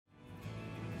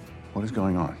What is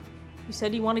going on? You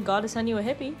said you wanted God to send you a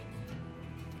hippie.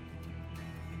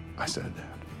 I said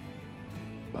that,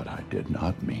 but I did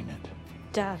not mean it.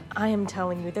 Dad, I am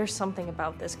telling you, there's something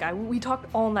about this guy. We talked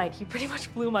all night. He pretty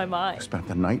much blew my mind. I spent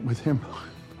the night with him.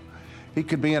 He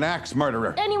could be an axe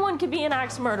murderer. Anyone could be an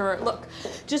axe murderer. Look,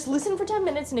 just listen for 10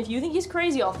 minutes, and if you think he's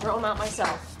crazy, I'll throw him out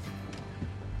myself.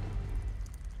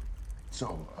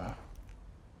 So,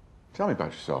 tell me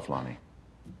about yourself, Lonnie.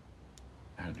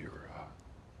 And your,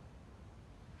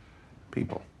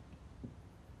 people.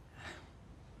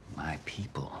 My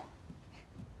people.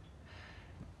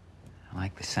 I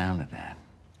like the sound of that.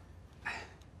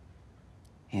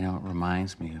 You know, it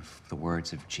reminds me of the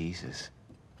words of Jesus.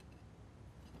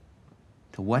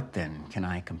 To what then can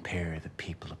I compare the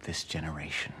people of this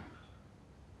generation?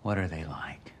 What are they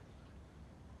like?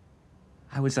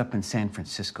 I was up in San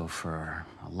Francisco for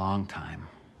a long time,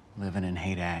 living in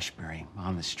Haight-Ashbury,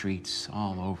 on the streets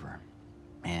all over.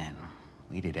 Man,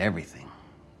 we did everything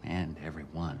and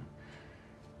everyone.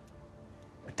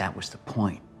 But that was the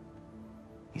point.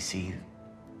 You see,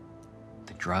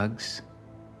 the drugs,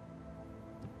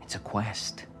 it's a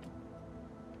quest.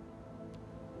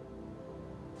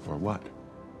 For what?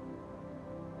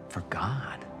 For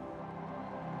God.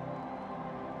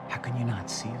 How can you not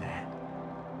see that?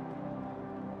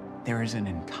 There is an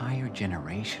entire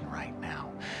generation right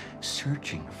now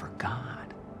searching for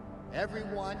God.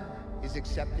 Everyone is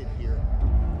accepted here.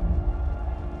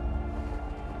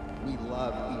 We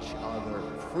love each other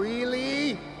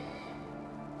freely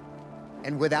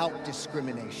and without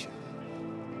discrimination.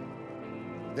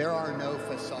 There are no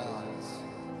facades,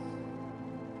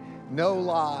 no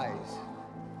lies,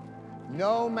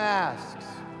 no masks,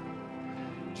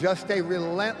 just a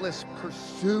relentless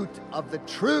pursuit of the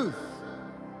truth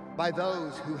by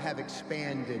those who have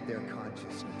expanded their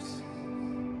consciousness.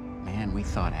 Man, we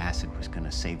thought acid was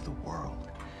gonna save the world.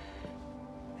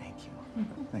 Thank you.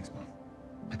 Thanks, Mom.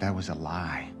 But that was a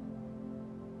lie.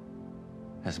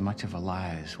 As much of a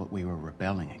lie as what we were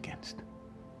rebelling against.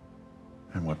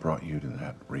 And what brought you to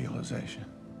that realization?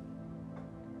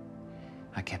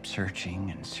 I kept searching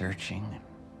and searching, and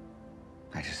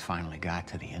I just finally got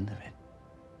to the end of it.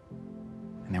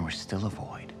 And there was still a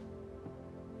void.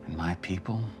 And my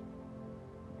people,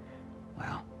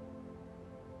 well,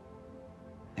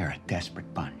 they're a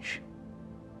desperate bunch.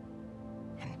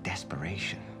 And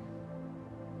desperation,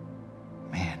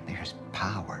 man, there's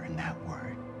power in that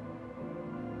word.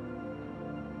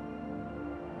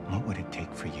 What would it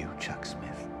take for you, Chuck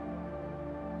Smith,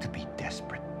 to be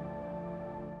desperate?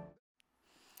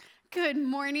 Good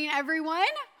morning, everyone.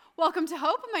 Welcome to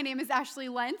Hope. My name is Ashley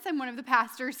Lentz. I'm one of the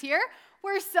pastors here.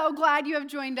 We're so glad you have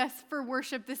joined us for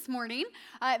worship this morning.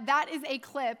 That is a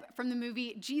clip from the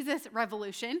movie Jesus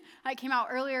Revolution. It came out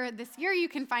earlier this year. You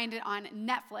can find it on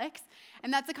Netflix.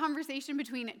 And that's a conversation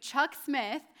between Chuck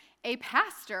Smith, a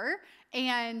pastor,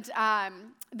 and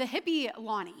the hippie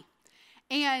Lonnie.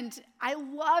 And I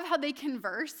love how they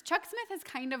converse. Chuck Smith has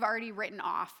kind of already written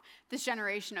off this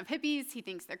generation of hippies. He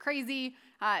thinks they're crazy,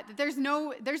 that there's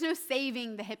no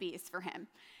saving the hippies for him.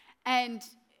 And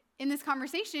in this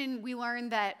conversation, we learn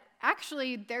that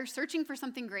actually they're searching for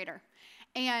something greater.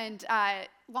 And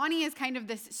Lonnie is kind of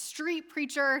this street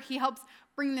preacher. He helps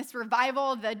bring this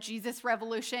revival, the Jesus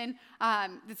Revolution,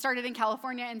 that started in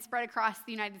California and spread across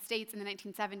the United States in the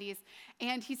 1970s.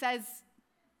 And he says,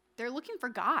 they're looking for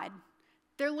God.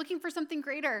 They're looking for something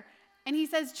greater. And he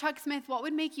says, Chuck Smith, what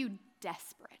would make you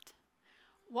desperate?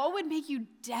 What would make you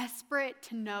desperate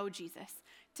to know Jesus,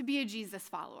 to be a Jesus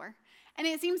follower? And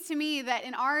it seems to me that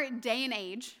in our day and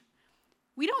age,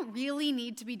 we don't really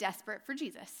need to be desperate for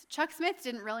Jesus. Chuck Smith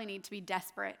didn't really need to be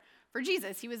desperate for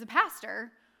Jesus. He was a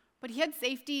pastor, but he had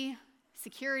safety,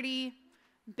 security,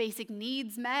 basic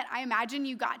needs met. I imagine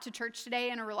you got to church today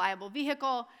in a reliable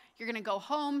vehicle. You're going to go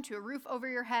home to a roof over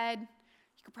your head.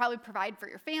 You could probably provide for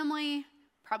your family,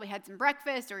 probably had some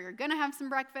breakfast, or you're going to have some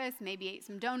breakfast, maybe ate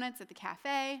some donuts at the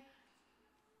cafe.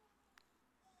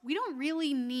 We don't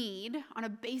really need, on a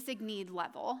basic need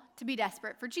level, to be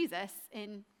desperate for Jesus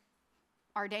in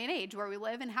our day and age, where we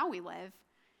live and how we live.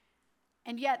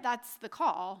 And yet that's the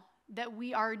call, that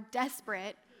we are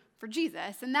desperate for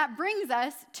Jesus. And that brings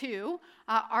us to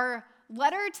our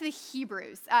letter to the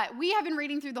Hebrews. We have been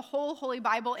reading through the whole Holy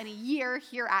Bible in a year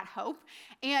here at Hope.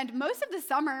 And most of the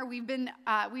summer,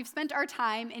 we've spent our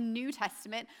time in New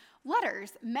Testament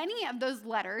letters. Many of those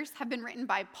letters have been written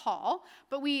by Paul,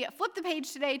 but we flip the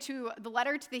page today to the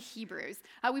letter to the Hebrews.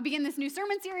 We begin this new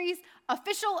sermon series,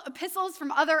 Official Epistles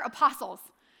from Other Apostles.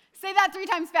 Say that 3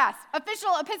 times fast.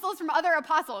 Official epistles from other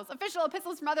apostles. Official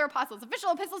epistles from other apostles.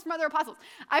 Official epistles from other apostles.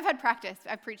 I've had practice.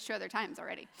 I've preached 2 other times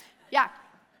already. Yeah.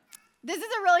 This is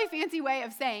a really fancy way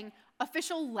of saying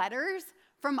official letters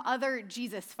from other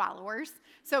Jesus followers.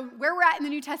 So where we're at in the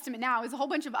New Testament now is a whole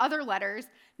bunch of other letters,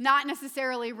 not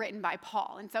necessarily written by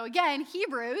Paul. And so again,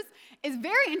 Hebrews is a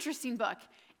very interesting book.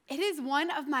 It is one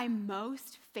of my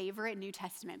most favorite New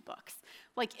Testament books.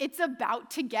 Like, it's about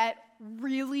to get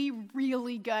really,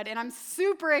 really good. And I'm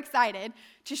super excited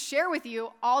to share with you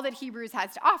all that Hebrews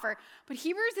has to offer. But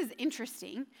Hebrews is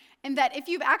interesting in that if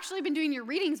you've actually been doing your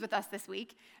readings with us this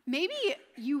week, maybe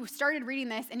you started reading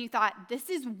this and you thought, this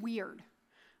is weird.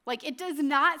 Like, it does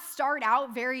not start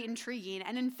out very intriguing.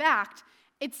 And in fact,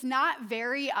 it's not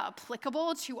very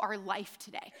applicable to our life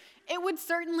today. It would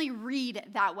certainly read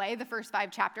that way, the first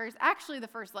 5 chapters, actually the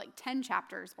first 10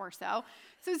 chapters or so.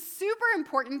 So it's super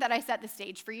important that I set the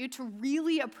stage for you to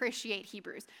really appreciate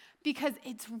Hebrews because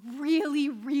it's really,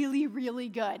 really, really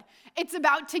good. It's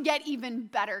about to get even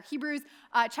better. Hebrews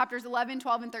chapters 11,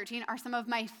 12, and 13 are some of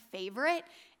my favorite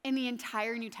in the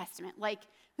entire New Testament.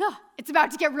 It's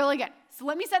about to get really good. So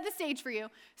let me set the stage for you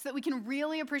so that we can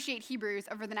really appreciate Hebrews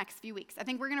over the next few weeks. I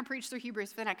think we're going to preach through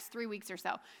Hebrews for the next 3 weeks or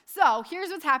so. So here's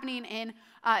what's happening in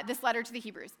this letter to the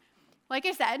Hebrews. Like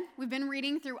I said, we've been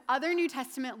reading through other New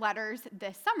Testament letters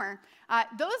this summer.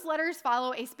 Those letters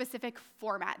follow a specific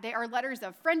format. They are letters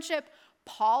of friendship.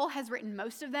 Paul has written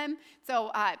most of them.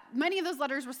 So many of those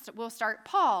letters will start,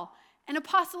 Paul, an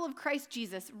apostle of Christ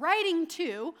Jesus, writing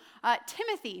to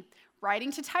Timothy,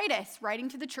 writing to Titus, writing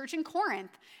to the church in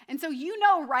Corinth. And so you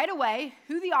know right away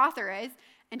who the author is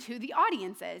and who the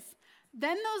audience is.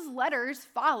 Then those letters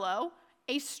follow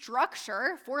a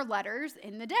structure for letters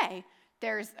in the day.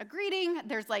 There's a greeting,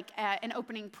 there's an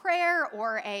opening prayer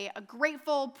or a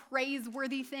grateful,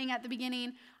 praiseworthy thing at the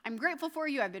beginning. I'm grateful for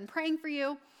you, I've been praying for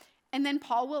you. And then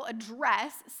Paul will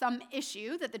address some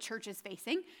issue that the church is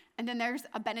facing. And then there's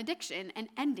a benediction, an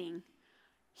ending.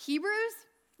 Hebrews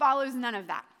follows none of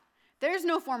that. There's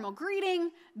no formal greeting.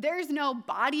 There's no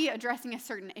body addressing a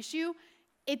certain issue.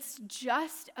 It's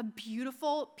just a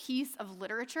beautiful piece of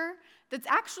literature that's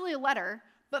actually a letter,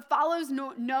 but follows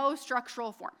no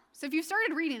structural form. So if you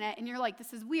started reading it and you're like,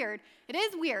 this is weird, it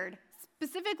is weird,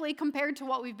 specifically compared to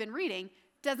what we've been reading,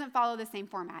 it doesn't follow the same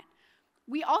format.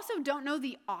 We also don't know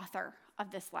the author of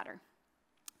this letter.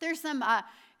 There's some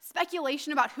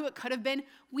speculation about who it could have been.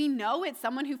 We know it's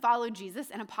someone who followed Jesus,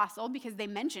 an apostle, because they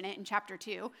mention it in chapter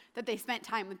 2, that they spent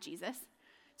time with Jesus.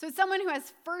 So it's someone who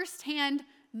has firsthand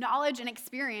knowledge and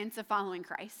experience of following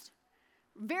Christ.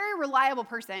 Very reliable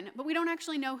person, but we don't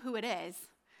actually know who it is.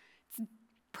 It's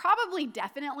probably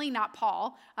definitely not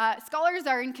Paul. Scholars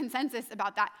are in consensus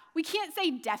about that. We can't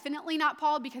say definitely not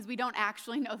Paul because we don't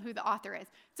actually know who the author is.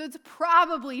 So it's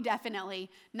probably definitely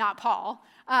not Paul.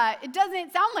 It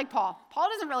doesn't sound like Paul. Paul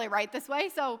doesn't really write this way,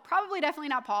 so probably definitely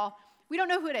not Paul. We don't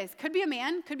know who it is. Could be a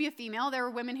man, could be a female. There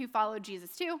were women who followed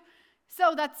Jesus too.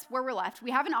 So that's where we're left.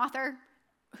 We have an author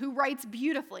who writes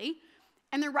beautifully,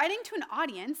 and they're writing to an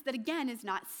audience that, again, is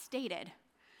not stated.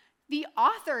 The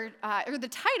author, or the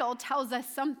title, tells us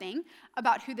something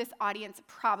about who this audience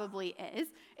probably is.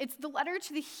 It's the letter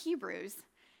to the Hebrews.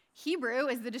 Hebrew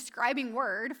is the describing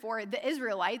word for the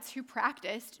Israelites who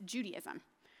practiced Judaism.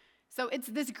 So it's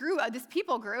this group, this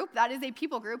people group, that is a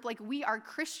people group, like we are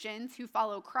Christians who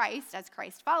follow Christ as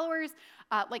Christ followers,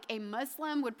 like a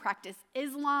Muslim would practice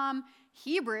Islam.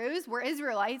 Hebrews were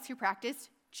Israelites who practiced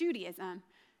Judaism.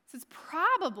 So it's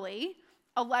probably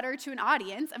a letter to an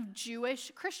audience of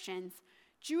Jewish Christians,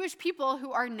 Jewish people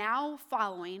who are now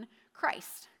following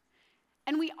Christ.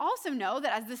 And we also know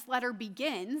that as this letter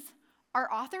begins,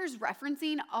 our author's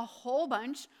referencing a whole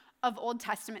bunch of Old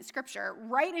Testament scripture.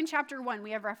 Right in chapter 1,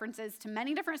 we have references to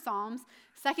many different Psalms,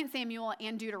 2 Samuel,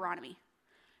 and Deuteronomy.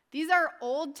 These are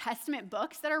Old Testament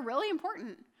books that are really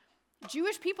important.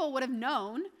 Jewish people would have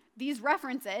known these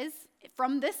references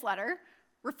from this letter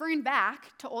referring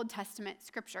back to Old Testament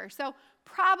scripture. So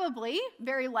probably,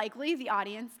 very likely, the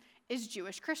audience is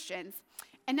Jewish Christians.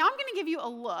 And now I'm going to give you a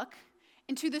look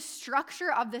into the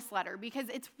structure of this letter because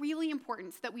it's really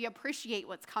important so that we appreciate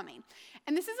what's coming.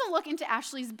 And this is a look into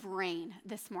Ashley's brain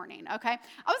this morning, okay?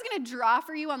 I was going to draw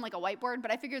for you on a whiteboard,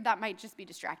 but I figured that might just be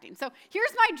distracting. So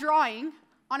here's my drawing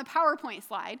on a PowerPoint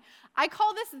slide. I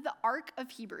call this the arc of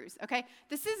Hebrews, okay?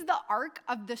 This is the arc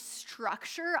of the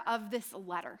structure of this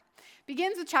letter.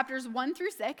 Begins with chapters 1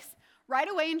 through 6. Right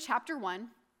away in chapter 1,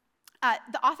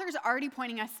 the author's already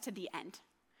pointing us to the end.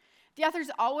 The author's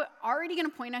already going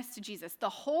to point us to Jesus. The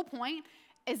whole point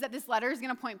is that this letter is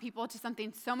going to point people to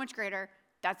something so much greater.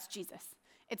 That's Jesus.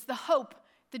 It's the hope,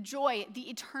 the joy, the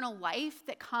eternal life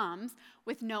that comes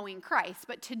with knowing Christ.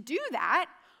 But to do that,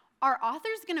 our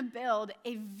author's going to build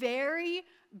a very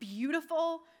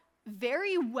beautiful,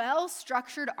 very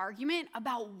well-structured argument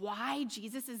about why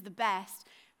Jesus is the best,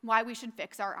 why we should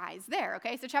fix our eyes there,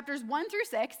 okay? So chapters 1 through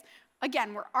 6,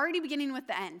 again, we're already beginning with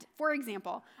the end. For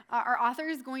example, our author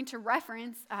is going to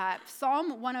reference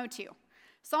Psalm 102.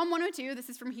 Psalm 102, this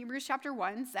is from Hebrews chapter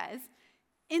 1, says,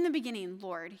 "In the beginning,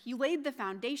 Lord, you laid the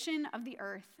foundation of the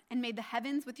earth and made the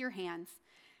heavens with your hands.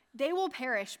 They will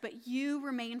perish, but you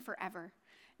remain forever.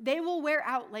 They will wear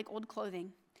out like old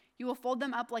clothing. You will fold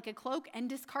them up like a cloak and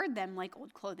discard them like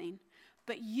old clothing.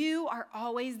 But you are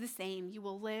always the same. You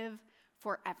will live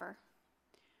forever."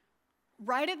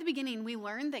 Right at the beginning, we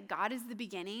learn that God is the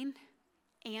beginning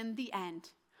and the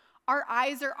end. Our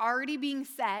eyes are already being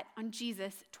set on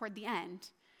Jesus toward the end.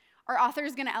 Our author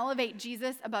is going to elevate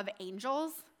Jesus above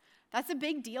angels. That's a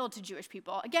big deal to Jewish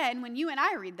people. Again, when you and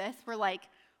I read this, we're like,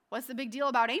 what's the big deal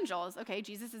about angels? Okay,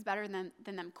 Jesus is better than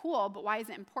them. Cool, but why is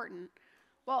it important?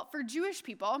 Well, for Jewish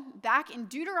people, back in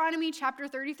Deuteronomy chapter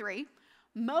 33,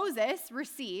 Moses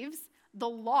receives the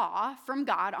law from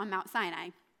God on Mount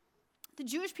Sinai. The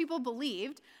Jewish people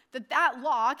believed that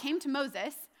law came to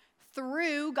Moses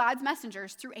through God's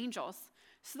messengers, through angels.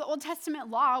 So the Old Testament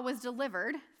law was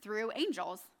delivered through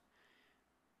angels.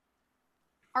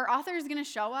 Our author is going to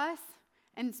show us,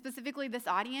 and specifically this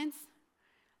audience,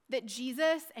 that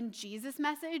Jesus and Jesus'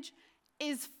 message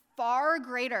is far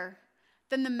greater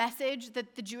than the message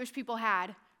that the Jewish people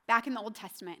had back in the Old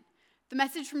Testament. The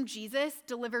message from Jesus,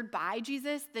 delivered by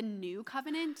Jesus, the new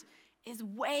covenant, is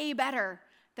way better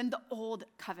than the old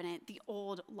covenant, the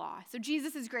old law. So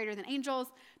Jesus is greater than angels.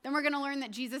 Then we're going to learn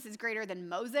that Jesus is greater than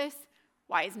Moses.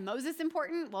 Why is Moses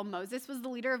important? Well, Moses was the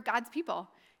leader of God's people.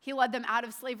 He led them out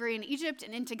of slavery in Egypt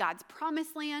and into God's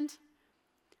promised land.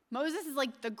 Moses is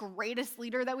like the greatest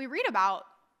leader that we read about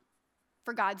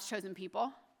for God's chosen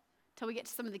people. Till we get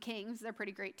to some of the kings, they're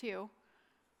pretty great too.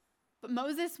 But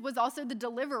Moses was also the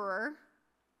deliverer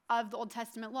of the Old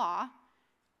Testament law.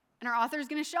 And our author is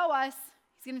going to show us,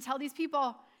 he's going to tell these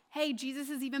people, hey, Jesus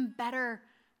is even better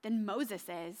than Moses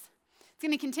is. It's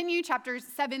going to continue chapters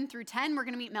 7 through 10. We're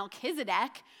going to meet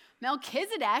Melchizedek.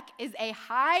 Melchizedek is a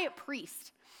high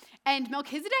priest. And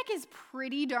Melchizedek is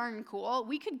pretty darn cool.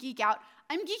 We could geek out.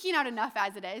 I'm geeking out enough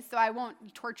as it is, so I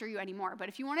won't torture you anymore. But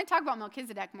if you want to talk about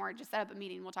Melchizedek more, just set up a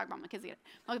meeting. We'll talk about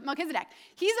Melchizedek.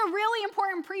 He's a really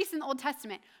important priest in the Old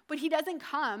Testament, but he doesn't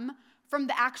come from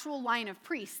the actual line of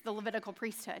priests, the Levitical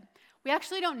priesthood. We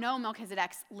actually don't know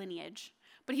Melchizedek's lineage,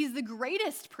 but he's the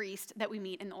greatest priest that we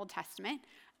meet in the Old Testament.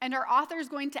 And our author is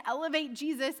going to elevate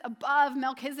Jesus above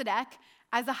Melchizedek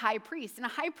as a high priest. And a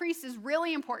high priest is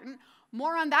really important.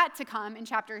 More on that to come in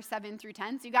chapters 7 through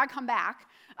 10, so you got to come back.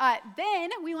 Then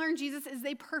we learn Jesus is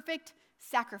a perfect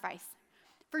sacrifice.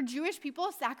 For Jewish people,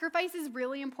 sacrifice is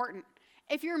really important.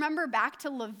 If you remember back to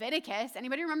Leviticus,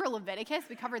 anybody remember Leviticus?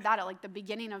 We covered that at like the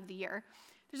beginning of the year.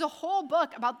 There's a whole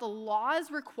book about the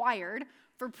laws required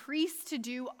for priests to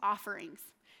do offerings.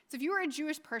 So if you were a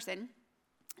Jewish person,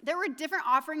 there were different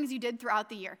offerings you did throughout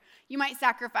the year. You might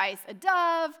sacrifice a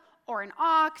dove or an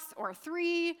ox or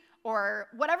 3 or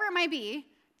whatever it might be,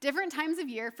 different times of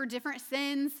year for different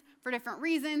sins, for different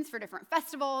reasons, for different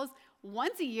festivals.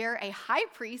 Once a year, a high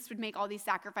priest would make all these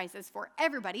sacrifices for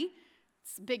everybody.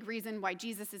 It's a big reason why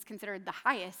Jesus is considered the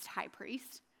highest high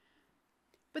priest.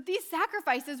 But these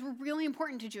sacrifices were really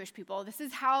important to Jewish people. This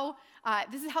is how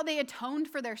they atoned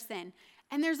for their sin.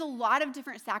 And there's a lot of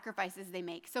different sacrifices they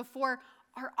make. So for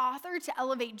our author to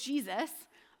elevate Jesus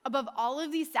above all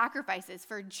of these sacrifices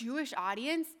for a Jewish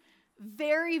audience,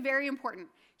 very, very important.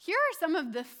 Here are some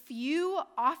of the few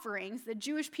offerings that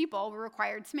Jewish people were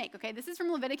required to make. Okay, this is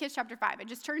from Leviticus chapter 5. I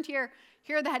just turned here.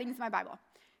 Here are the headings of my Bible.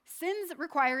 Sins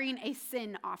requiring a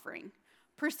sin offering.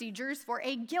 Procedures for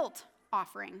a guilt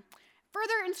offering.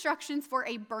 Further instructions for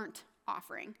a burnt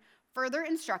offering. Further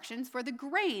instructions for the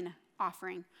grain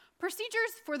offering.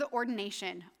 Procedures for the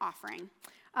ordination offering.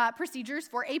 Procedures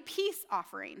for a peace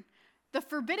offering. The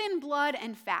forbidden blood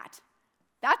and fat.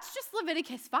 That's just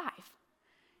Leviticus 5.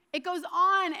 It goes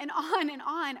on and on and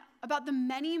on about the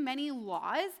many, many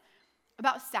laws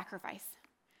about sacrifice.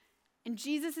 And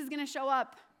Jesus is going to show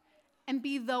up and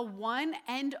be the one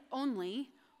and only,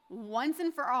 once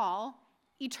and for all,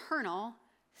 eternal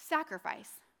sacrifice.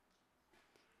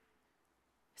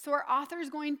 So our author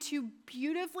is going to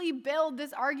beautifully build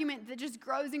this argument that just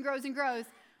grows and grows and grows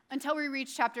until we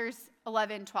reach chapters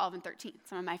 11, 12, and 13,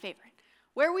 some of my favorite,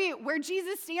 where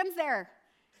Jesus stands there.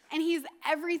 And he's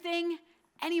everything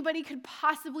anybody could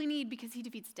possibly need because he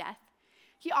defeats death.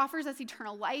 He offers us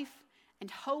eternal life and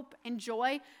hope and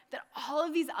joy that all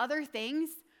of these other things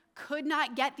could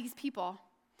not get these people.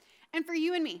 And for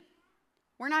you and me,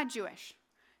 we're not Jewish.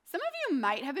 Some of you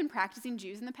might have been practicing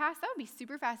Jews in the past. That would be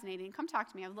super fascinating. Come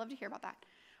talk to me. I would love to hear about that.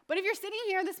 But if you're sitting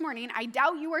here this morning, I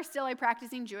doubt you are still a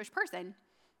practicing Jewish person,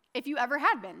 if you ever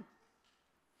had been.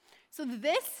 So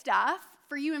this stuff,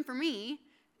 for you and for me,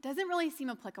 doesn't really seem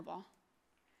applicable.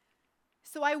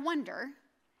 So I wonder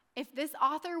if this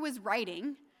author was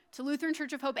writing to Lutheran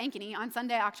Church of Hope Ankeny on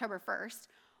Sunday, October 1st,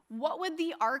 what would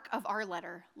the arc of our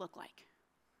letter look like?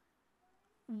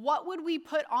 What would we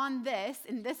put on this,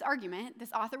 in this argument,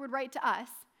 this author would write to us,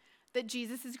 that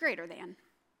Jesus is greater than?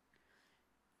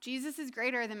 Jesus is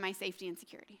greater than my safety and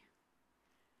security.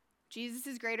 Jesus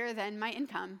is greater than my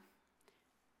income.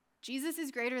 Jesus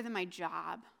is greater than my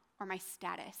job or my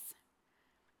status.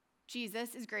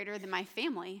 Jesus is greater than my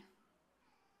family.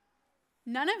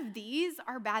 None of these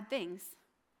are bad things.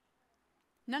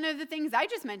 None of the things I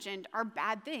just mentioned are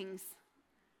bad things.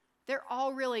 They're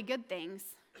all really good things.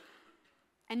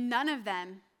 And none of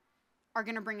them are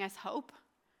going to bring us hope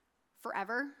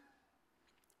forever,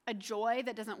 a joy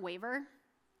that doesn't waver,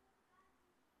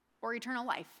 or eternal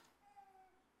life.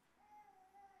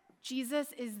 Jesus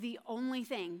is the only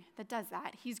thing that does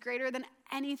that. He's greater than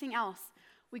anything else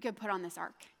we could put on this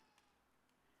ark.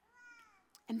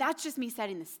 And that's just me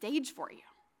setting the stage for you.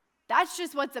 That's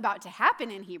just what's about to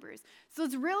happen in Hebrews. So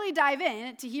let's really dive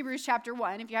in to Hebrews chapter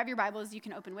 1. If you have your Bibles, you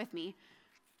can open with me.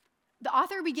 The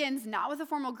author begins not with a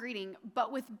formal greeting,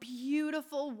 but with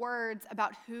beautiful words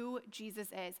about who Jesus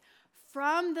is.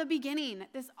 From the beginning,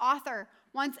 this author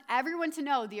wants everyone to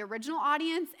know, the original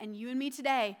audience and you and me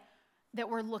today, that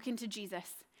we're looking to Jesus.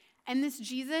 And this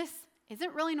Jesus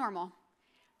isn't really normal.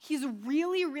 He's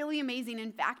really, really amazing.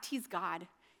 In fact, he's God.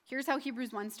 Here's how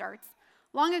Hebrews 1 starts.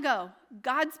 Long ago,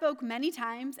 God spoke many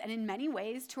times and in many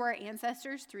ways to our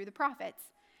ancestors through the prophets.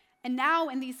 And now,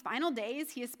 in these final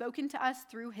days, he has spoken to us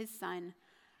through his Son.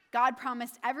 God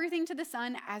promised everything to the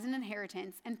Son as an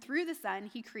inheritance, and through the Son,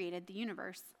 he created the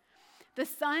universe. The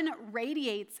Son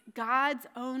radiates God's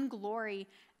own glory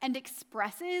and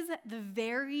expresses the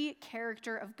very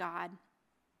character of God.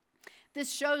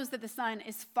 This shows that the Son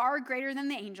is far greater than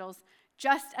the angels,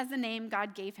 just as the name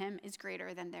God gave him is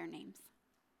greater than their names.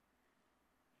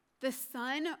 The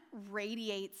Son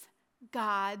radiates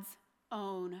God's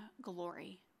own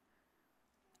glory.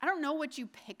 I don't know what you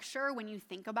picture when you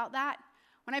think about that.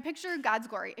 When I picture God's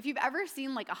glory, if you've ever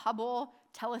seen like a Hubble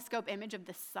telescope image of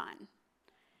the sun,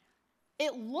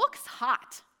 it looks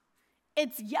hot.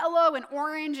 It's yellow and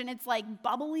orange and it's like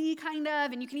bubbly kind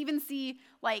of, and you can even see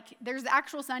like there's the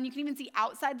actual sun. You can even see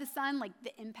outside the sun, like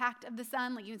the impact of the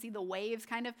sun, like you can see the waves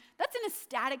kind of. That's an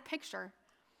ecstatic picture.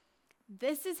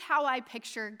 This is how I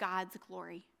picture God's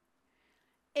glory.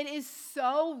 It is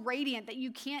so radiant that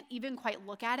you can't even quite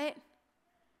look at it.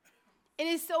 It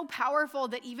is so powerful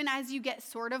that even as you get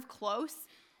sort of close,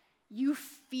 you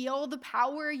feel the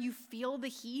power, you feel the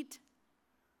heat.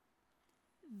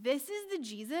 This is the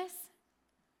Jesus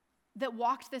that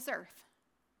walked this earth,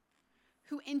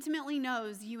 who intimately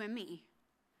knows you and me,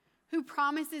 who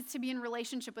promises to be in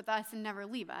relationship with us and never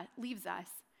leaves us.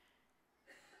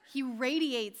 He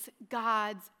radiates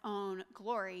God's own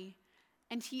glory,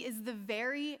 and he is the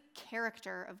very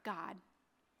character of God.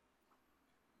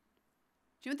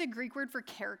 Do you know what the Greek word for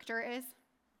character is?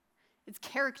 It's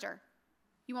character.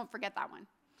 You won't forget that one.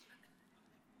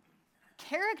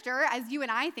 Character, as you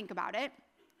and I think about it,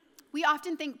 we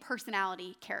often think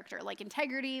personality, character, like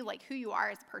integrity, like who you are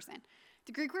as a person.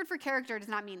 The Greek word for character does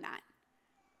not mean that.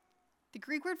 The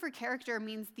Greek word for character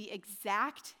means the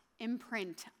exact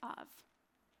imprint of.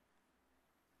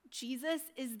 Jesus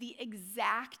is the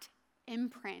exact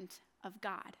imprint of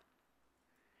God.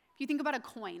 If you think about a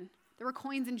coin, there were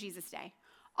coins in Jesus' day.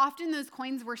 Often those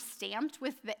coins were stamped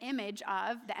with the image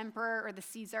of the emperor or the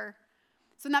Caesar.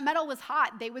 So when that metal was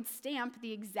hot, they would stamp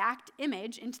the exact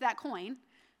image into that coin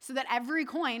so that every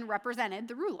coin represented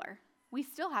the ruler. We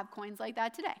still have coins like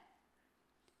that today.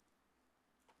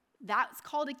 That's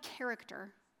called a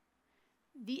character.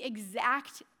 The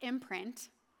exact imprint.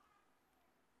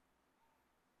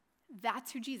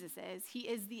 That's who Jesus is. He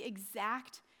is the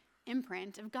exact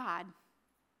imprint of God.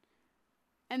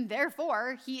 And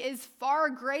therefore, he is far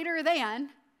greater than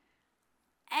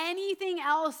anything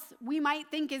else we might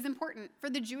think is important. For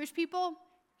the Jewish people,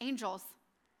 angels.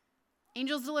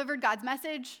 Angels delivered God's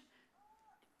message,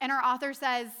 and our author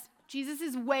says Jesus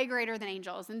is way greater than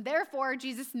angels, and therefore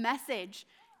Jesus' message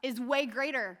is way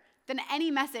greater than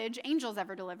any message angels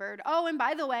ever delivered. Oh, and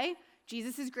by the way,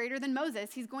 Jesus is greater than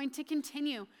Moses. He's going to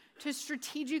continue to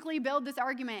strategically build this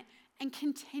argument and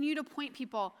continue to point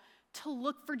people to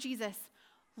look for Jesus.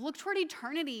 Look toward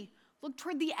eternity. Look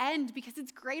toward the end because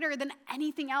it's greater than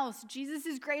anything else. Jesus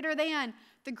is greater than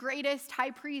the greatest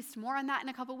high priest. More on that in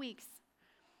a couple weeks.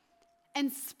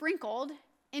 And sprinkled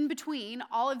in between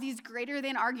all of these greater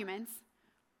than arguments,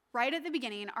 right at the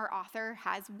beginning, our author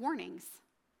has warnings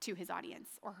to his audience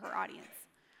or her audience.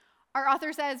 Our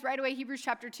author says right away, Hebrews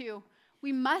chapter 2,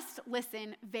 we must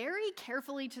listen very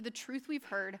carefully to the truth we've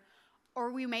heard,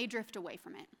 or we may drift away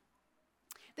from it.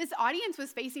 This audience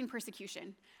was facing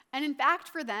persecution. And in fact,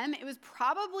 for them, it was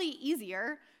probably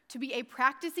easier to be a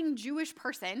practicing Jewish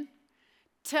person,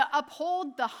 to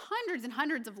uphold the hundreds and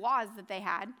hundreds of laws that they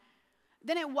had,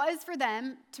 than it was for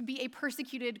them to be a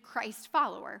persecuted Christ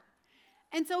follower.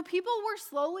 And so people were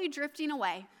slowly drifting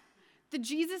away. The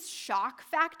Jesus shock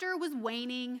factor was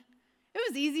waning. It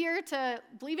was easier to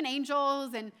believe in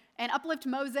angels and uplift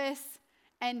Moses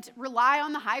and rely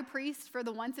on the high priest for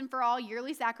the once and for all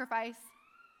yearly sacrifice.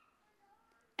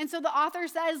 And so the author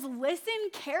says, listen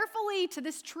carefully to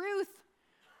this truth,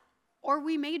 or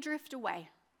we may drift away.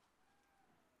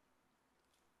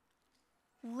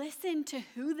 Listen to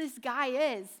who this guy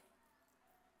is.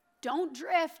 Don't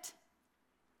drift.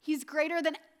 He's greater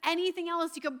than anything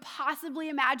else you could possibly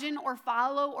imagine or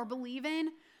follow or believe in.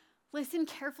 Listen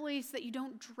carefully so that you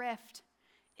don't drift.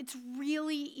 It's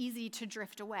really easy to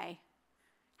drift away.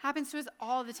 Happens to us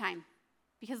all the time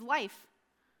because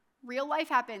real life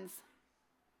happens.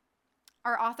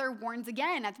 Our author warns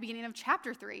again at the beginning of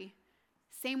chapter 3.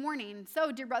 Same warning.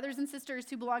 So, dear brothers and sisters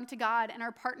who belong to God and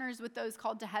are partners with those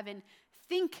called to heaven,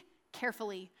 think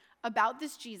carefully about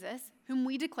this Jesus, whom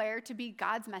we declare to be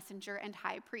God's messenger and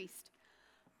high priest.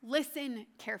 Listen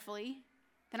carefully.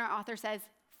 Then our author says,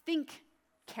 think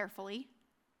carefully.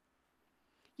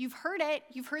 You've heard it.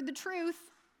 You've heard the truth.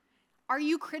 Are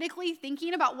you critically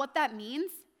thinking about what that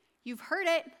means? You've heard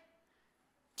it.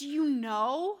 Do you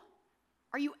know?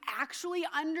 Are you actually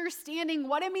understanding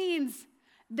what it means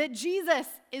that Jesus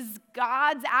is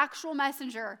God's actual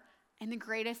messenger and the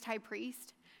greatest high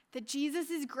priest? That Jesus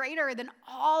is greater than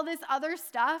all this other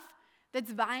stuff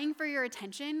that's vying for your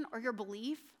attention or your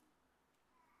belief?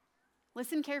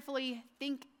 Listen carefully,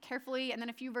 think carefully, and then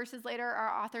a few verses later,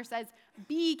 our author says,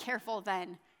 be careful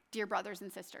then, dear brothers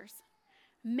and sisters.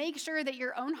 Make sure that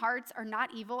your own hearts are not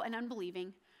evil and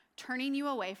unbelieving, turning you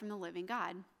away from the living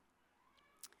God.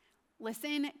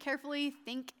 Listen carefully,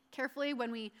 think carefully.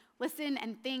 When we listen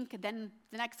and think, then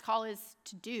the next call is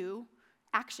to do,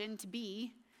 action, to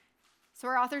be. So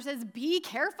our author says, be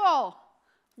careful.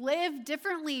 Live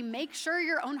differently. Make sure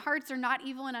your own hearts are not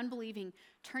evil and unbelieving,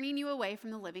 turning you away from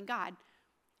the living God.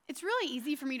 It's really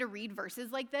easy for me to read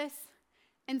verses like this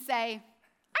and say,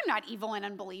 I'm not evil and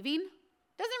unbelieving.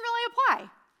 Doesn't really apply.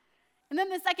 And then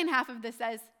the second half of this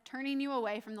says, turning you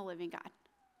away from the living God.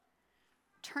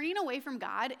 Turning away from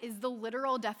God is the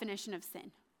literal definition of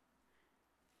sin.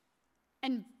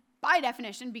 And by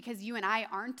definition, because you and I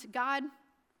aren't God,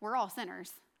 we're all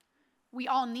sinners. We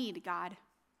all need God.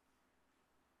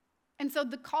 And so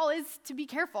the call is to be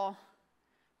careful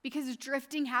because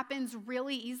drifting happens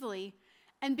really easily.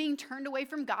 And being turned away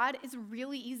from God is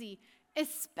really easy,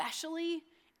 especially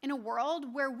in a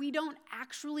world where we don't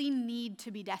actually need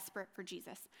to be desperate for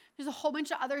Jesus. There's a whole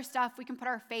bunch of other stuff we can put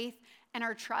our faith and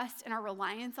our trust and our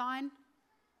reliance on.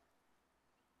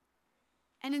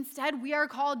 And instead, we are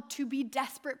called to be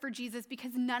desperate for Jesus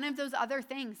because none of those other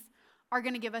things are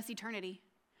going to give us eternity.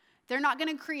 They're not going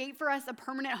to create for us a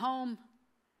permanent home.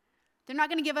 They're not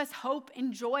going to give us hope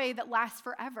and joy that lasts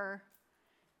forever.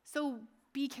 So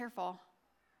be careful.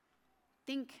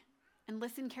 Think and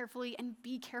listen carefully and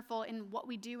be careful in what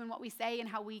we do and what we say and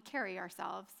how we carry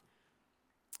ourselves.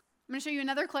 I'm going to show you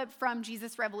another clip from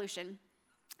Jesus Revolution.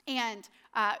 And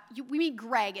we meet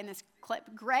Greg in this clip.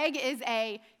 Greg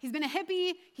he's been a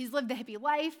hippie, he's lived the hippie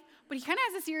life, but he kind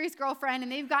of has a serious girlfriend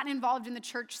and they've gotten involved in the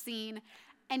church scene.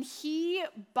 And he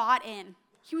bought in.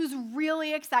 He was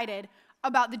really excited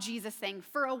about the Jesus thing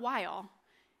for a while.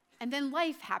 And then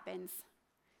life happens.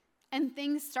 And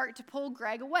things start to pull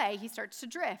Greg away. He starts to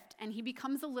drift, and he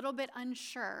becomes a little bit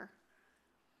unsure.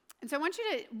 And so I want you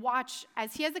to watch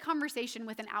as he has a conversation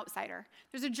with an outsider.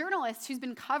 There's a journalist who's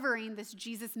been covering this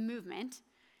Jesus movement.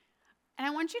 And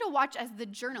I want you to watch as the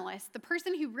journalist, the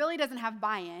person who really doesn't have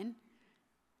buy-in,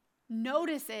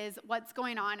 notices what's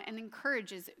going on and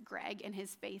encourages Greg in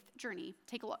his faith journey.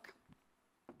 Take a look.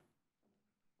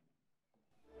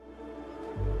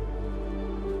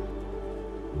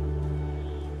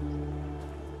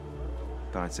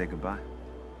 Thought I'd say goodbye.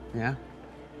 Yeah?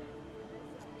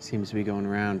 Seems to be going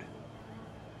around.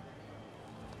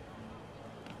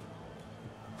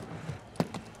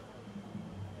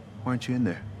 Why aren't you in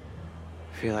there?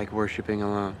 Feel like worshiping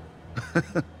alone.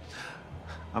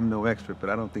 I'm no expert, but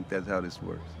I don't think that's how this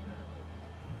works.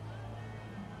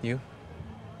 You?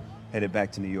 Headed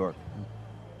back to New York.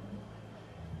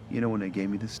 You know when they gave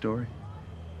me this story?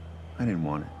 I didn't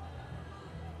want it.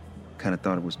 Kind of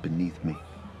thought it was beneath me.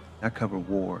 I cover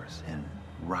wars and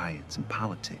riots and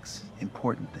politics,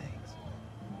 important things.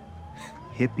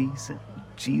 Hippies and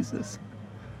Jesus.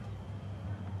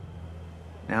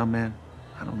 Now, man,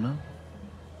 I don't know.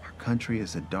 Our country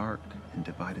is a dark and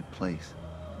divided place.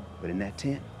 But in that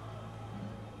tent,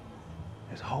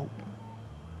 there's hope.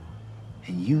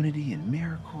 And unity and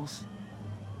miracles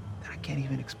that I can't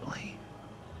even explain.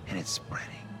 And it's spreading.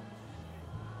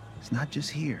 It's not just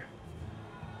here.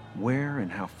 Where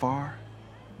and how far,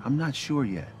 I'm not sure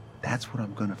yet. That's what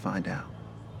I'm gonna find out.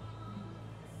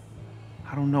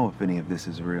 I don't know if any of this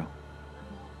is real.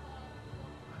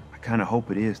 I kinda hope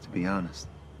it is, to be honest.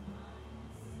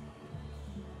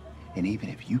 And even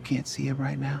if you can't see it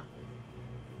right now,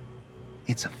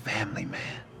 it's a family,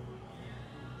 man.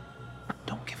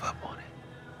 Don't give up on it.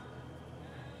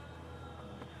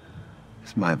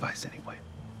 It's my advice anyway.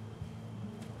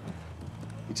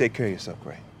 You take care of yourself,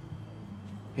 Gray.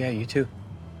 Yeah, you too.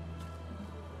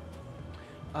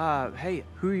 Hey,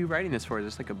 who are you writing this for? Is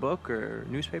this like a book or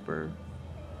newspaper?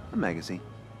 A magazine.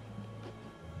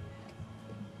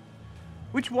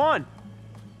 Which one?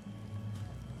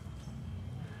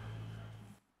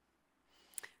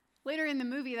 Later in the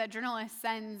movie, that journalist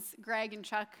sends Greg and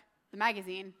Chuck the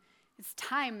magazine. It's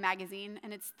Time magazine,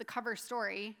 and it's the cover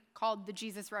story called The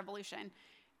Jesus Revolution.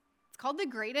 It's called the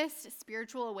greatest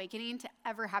spiritual awakening to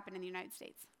ever happen in the United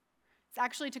States. It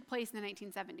actually took place in the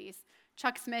 1970s.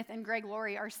 Chuck Smith and Greg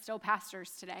Laurie are still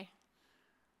pastors today.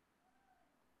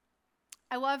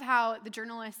 I love how the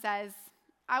journalist says,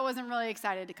 I wasn't really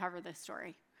excited to cover this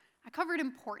story. I covered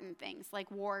important things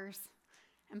like wars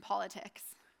and politics.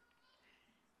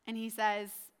 And he says,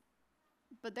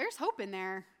 but there's hope in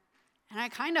there. And I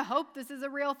kind of hope this is a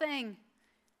real thing.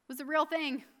 It was a real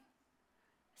thing.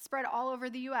 Spread all over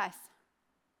the U.S.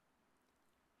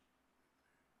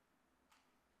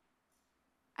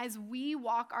 As we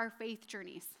walk our faith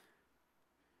journeys,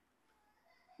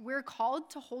 we're called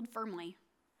to hold firmly.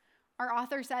 Our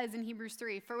author says in Hebrews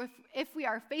 3, for if we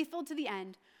are faithful to the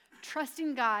end,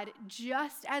 trusting God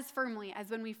just as firmly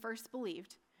as when we first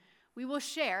believed, we will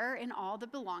share in all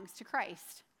that belongs to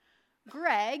Christ.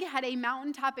 Greg had a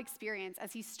mountaintop experience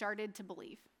as he started to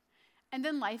believe. And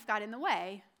then life got in the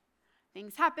way.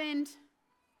 Things happened.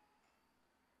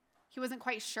 He wasn't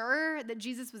quite sure that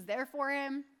Jesus was there for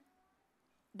him,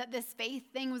 that this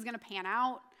faith thing was going to pan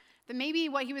out, that maybe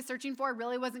what he was searching for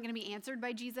really wasn't going to be answered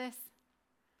by Jesus.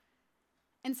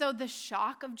 And so the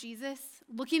shock of Jesus,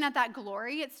 looking at that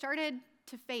glory, it started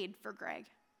to fade for Greg.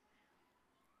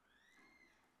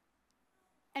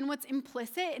 And what's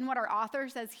implicit in what our author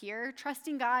says here,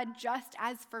 trusting God just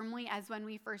as firmly as when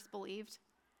we first believed,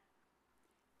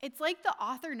 it's like the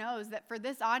author knows that for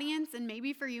this audience, and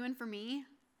maybe for you and for me,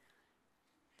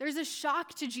 there's a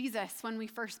shock to Jesus when we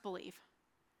first believe.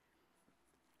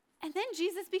 And then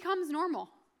Jesus becomes normal.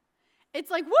 It's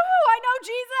like, woo, I know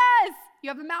Jesus. You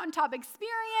have a mountaintop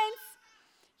experience.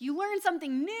 You learn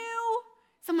something new.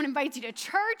 Someone invites you to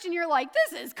church, and you're like,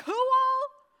 this is cool.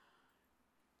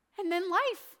 And then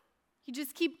life. You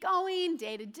just keep going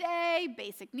day to day.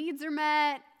 Basic needs are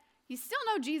met. You still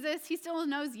know Jesus. He still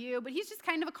knows you, but he's just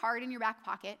kind of a card in your back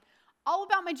pocket. All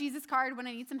about my Jesus card when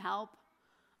I need some help.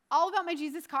 All about my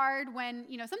Jesus card when,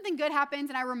 something good happens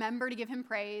and I remember to give him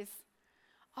praise.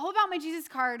 All about my Jesus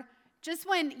card just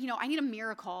when, I need a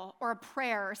miracle or a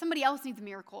prayer, or somebody else needs a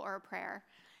miracle or a prayer.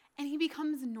 And he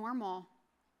becomes normal.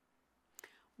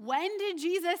 When did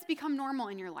Jesus become normal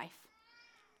in your life?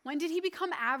 When did he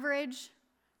become average,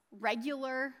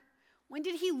 regular? When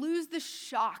did he lose the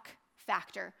shock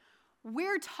factor?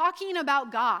 We're talking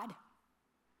about God.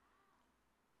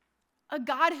 A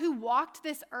God who walked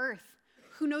this earth,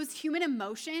 who knows human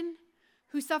emotion,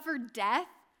 who suffered death,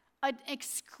 an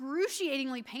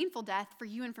excruciatingly painful death for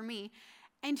you and for me,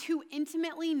 and who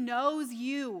intimately knows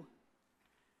you.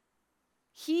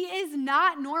 He is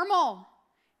not normal.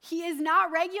 He is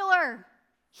not regular.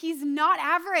 He's not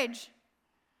average.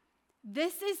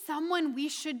 This is someone we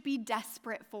should be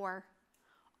desperate for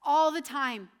all the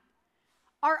time.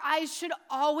 Our eyes should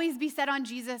always be set on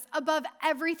Jesus above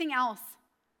everything else.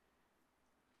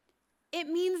 It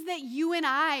means that you and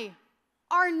I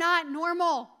are not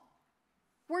normal.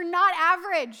 We're not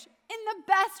average in the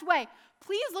best way.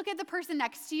 Please look at the person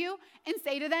next to you and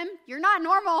say to them, you're not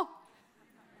normal.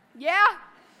 Yeah,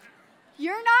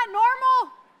 you're not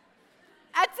normal.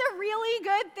 That's a really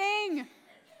good thing.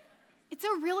 It's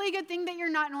a really good thing that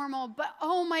you're not normal, but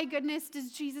oh my goodness,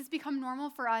 does Jesus become normal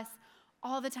for us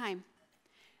all the time?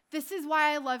 This is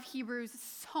why I love Hebrews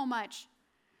so much,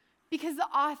 because the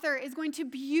author is going to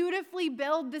beautifully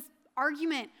build this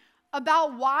argument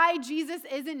about why Jesus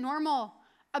isn't normal,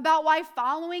 about why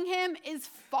following him is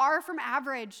far from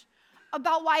average,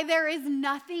 about why there is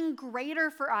nothing greater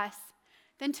for us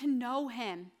than to know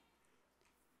him.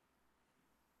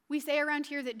 We say around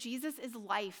here that Jesus is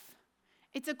life.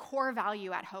 It's a core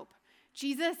value at Hope.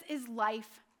 Jesus is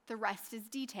life, the rest is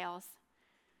details.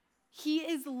 He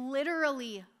is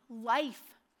literally life.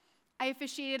 I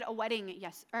officiated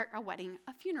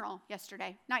a funeral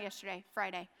yesterday. Not yesterday,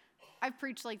 Friday. I've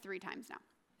preached like 3 times now.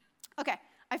 Okay,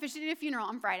 I officiated a funeral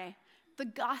on Friday. The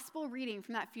gospel reading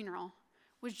from that funeral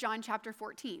was John chapter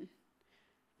 14.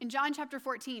 In John chapter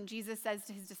 14, Jesus says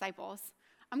to his disciples,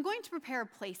 I'm going to prepare a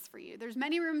place for you. There's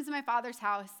many rooms in my Father's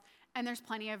house, and there's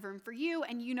plenty of room for you,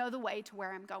 and you know the way to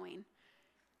where I'm going.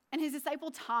 And his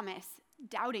disciple Thomas,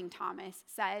 doubting Thomas,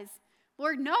 says,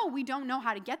 Lord, no, we don't know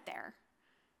how to get there.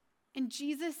 And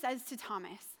Jesus says to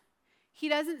Thomas, he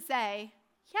doesn't say,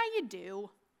 yeah, you do.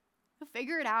 You'll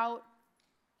figure it out.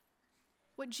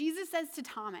 What Jesus says to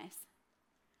Thomas,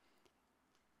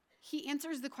 he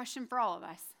answers the question for all of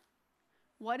us.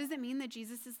 What does it mean that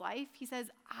Jesus is life? He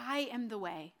says, I am the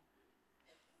way.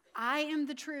 I am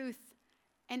the truth.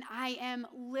 And I am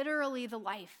literally the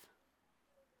life.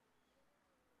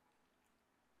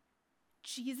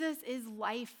 Jesus is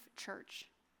life, church.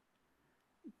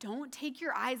 Don't take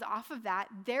your eyes off of that.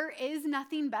 There is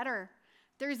nothing better.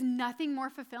 There's nothing more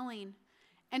fulfilling.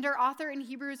 And our author in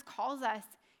Hebrews calls us,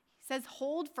 he says,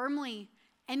 hold firmly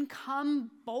and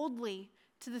come boldly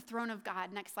to the throne of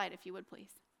God. Next slide, if you would,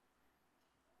 please.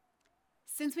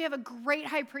 Since we have a great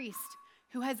high priest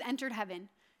who has entered heaven,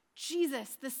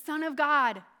 Jesus, the Son of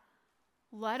God,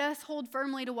 let us hold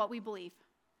firmly to what we believe.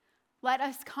 Let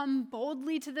us come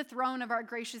boldly to the throne of our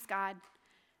gracious God.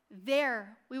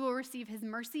 There we will receive his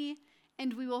mercy,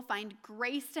 and we will find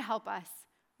grace to help us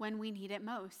when we need it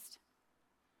most.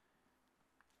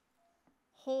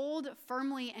 Hold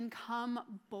firmly and come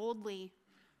boldly,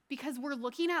 because we're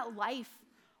looking at life.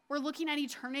 We're looking at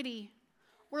eternity.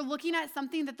 We're looking at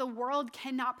something that the world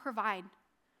cannot provide.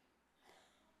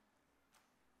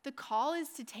 The call is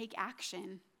to take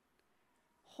action.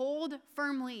 Hold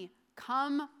firmly,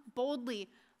 come boldly,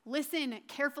 listen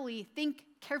carefully, think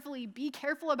carefully, be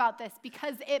careful about this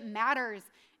because it matters.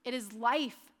 It is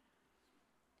life.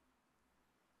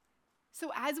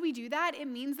 So as we do that, it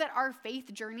means that our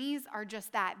faith journeys are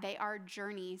just that. They are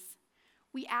journeys.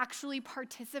 We actually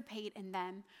participate in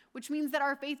them, which means that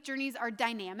our faith journeys are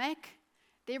dynamic.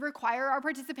 They require our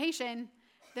participation.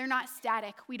 They're not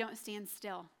static. We don't stand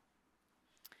still.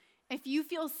 If you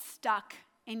feel stuck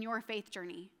in your faith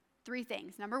journey, 3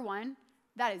 things. Number 1,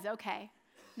 that is okay.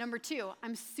 Number 2,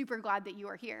 I'm super glad that you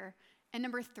are here. And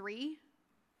number 3,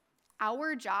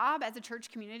 our job as a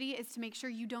church community is to make sure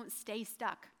you don't stay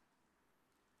stuck.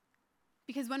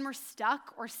 Because when we're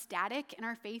stuck or static in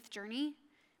our faith journey,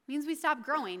 it means we stop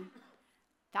growing.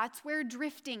 That's where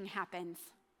drifting happens.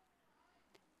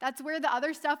 That's where the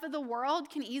other stuff of the world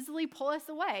can easily pull us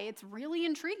away. It's really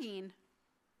intriguing.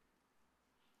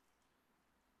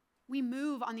 We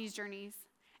move on these journeys.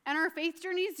 And our faith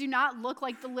journeys do not look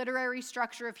like the literary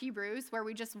structure of Hebrews, where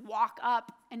we just walk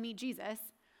up and meet Jesus.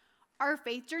 Our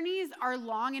faith journeys are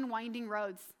long and winding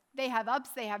roads. They have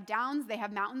ups, they have downs, they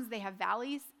have mountains, they have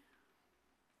valleys.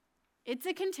 It's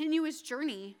a continuous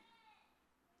journey.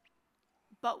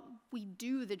 But we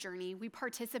do the journey. We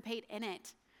participate in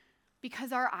it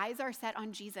because our eyes are set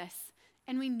on Jesus,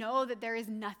 and we know that there is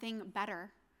nothing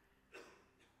better.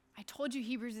 I told you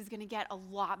Hebrews is going to get a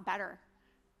lot better.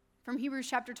 From Hebrews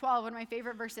chapter 12, one of my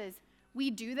favorite verses, we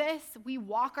do this, we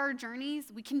walk our journeys,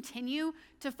 we continue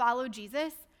to follow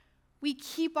Jesus, we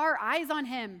keep our eyes on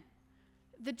him,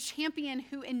 the champion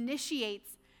who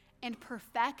initiates and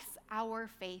perfects our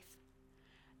faith.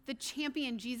 The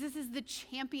champion, Jesus is the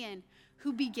champion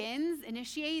who begins,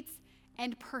 initiates,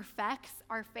 and perfects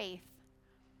our faith.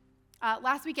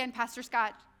 Last weekend, Pastor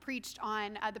Scott preached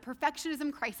on the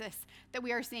perfectionism crisis that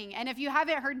we are seeing. And if you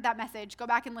haven't heard that message, go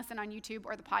back and listen on YouTube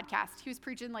or the podcast. He was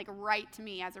preaching like right to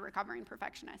me as a recovering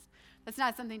perfectionist. That's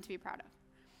not something to be proud of.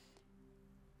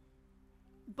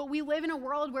 But we live in a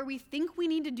world where we think we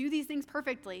need to do these things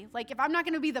perfectly. Like if I'm not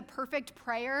going to be the perfect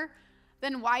prayer,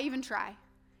 then why even try?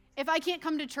 If I can't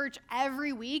come to church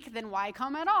every week, then why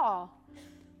come at all?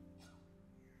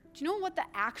 Do you know what the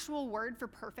actual word for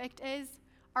perfect is?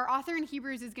 Our author in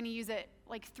Hebrews is going to use it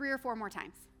like 3 or 4 more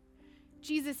times.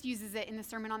 Jesus uses it in the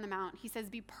Sermon on the Mount. He says,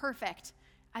 be perfect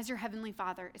as your heavenly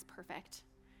Father is perfect.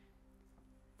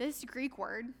 This Greek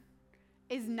word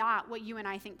is not what you and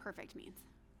I think perfect means.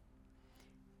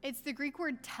 It's the Greek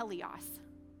word teleos,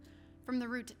 from the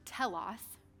root telos.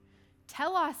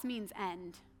 Telos means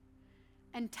end,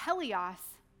 and teleos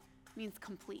means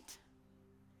complete.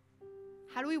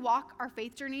 How do we walk our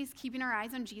faith journeys keeping our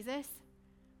eyes on Jesus?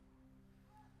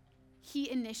 He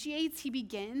initiates, he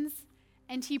begins,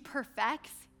 and he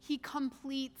perfects, he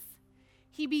completes.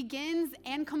 He begins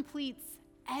and completes,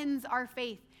 ends our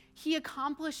faith. He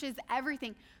accomplishes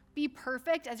everything. Be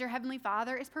perfect as your heavenly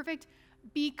Father is perfect.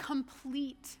 Be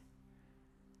complete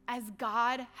as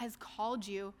God has called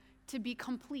you to be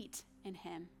complete in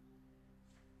him.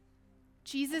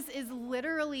 Jesus is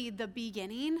literally the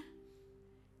beginning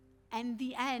and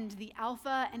the end, the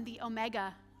Alpha and the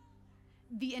Omega,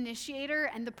 the initiator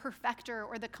and the perfecter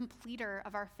or the completer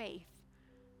of our faith.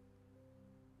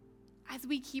 As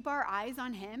we keep our eyes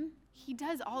on him, he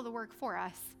does all the work for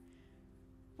us.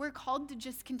 We're called to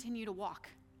just continue to walk,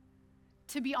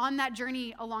 to be on that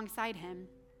journey alongside him.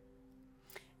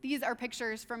 These are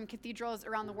pictures from cathedrals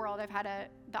around the world I've had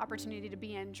the opportunity to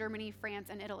be in: Germany, France,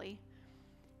 and Italy.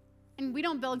 And we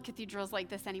don't build cathedrals like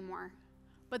this anymore,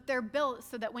 but they're built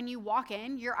so that when you walk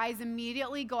in, your eyes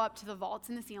immediately go up to the vaults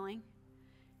in the ceiling.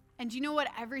 And do you know what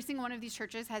every single one of these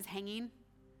churches has hanging?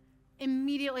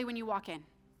 Immediately when you walk in,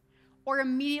 or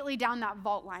immediately down that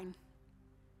vault line,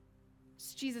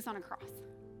 it's Jesus on a cross.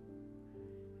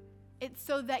 It's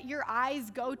so that your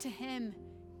eyes go to him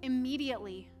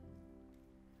immediately.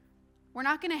 We're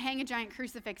not going to hang a giant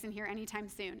crucifix in here anytime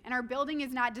soon, and our building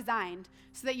is not designed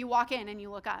so that you walk in and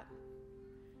you look up.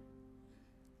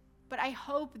 But I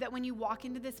hope that when you walk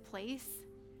into this place,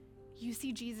 you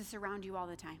see Jesus around you all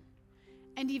the time.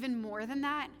 And even more than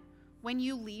that, when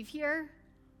you leave here,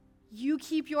 you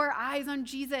keep your eyes on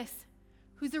Jesus,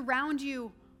 who's around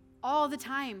you all the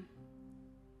time.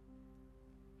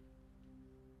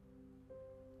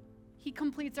 He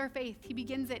completes our faith. He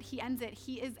begins it. He ends it.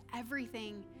 He is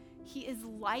everything. He is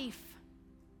life.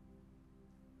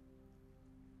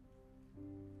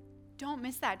 Don't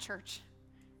miss that, church.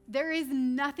 There is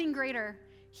nothing greater.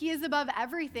 He is above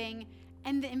everything,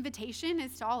 and the invitation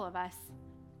is to all of us.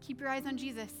 Keep your eyes on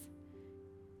Jesus.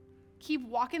 Keep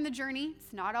walking the journey.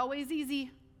 It's not always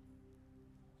easy,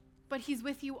 but he's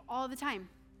with you all the time.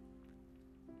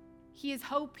 He is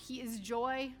hope. He is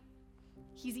joy.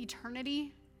 He's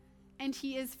eternity, and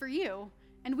he is for you.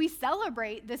 And we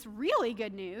celebrate this really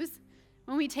good news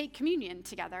when we take communion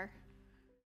together.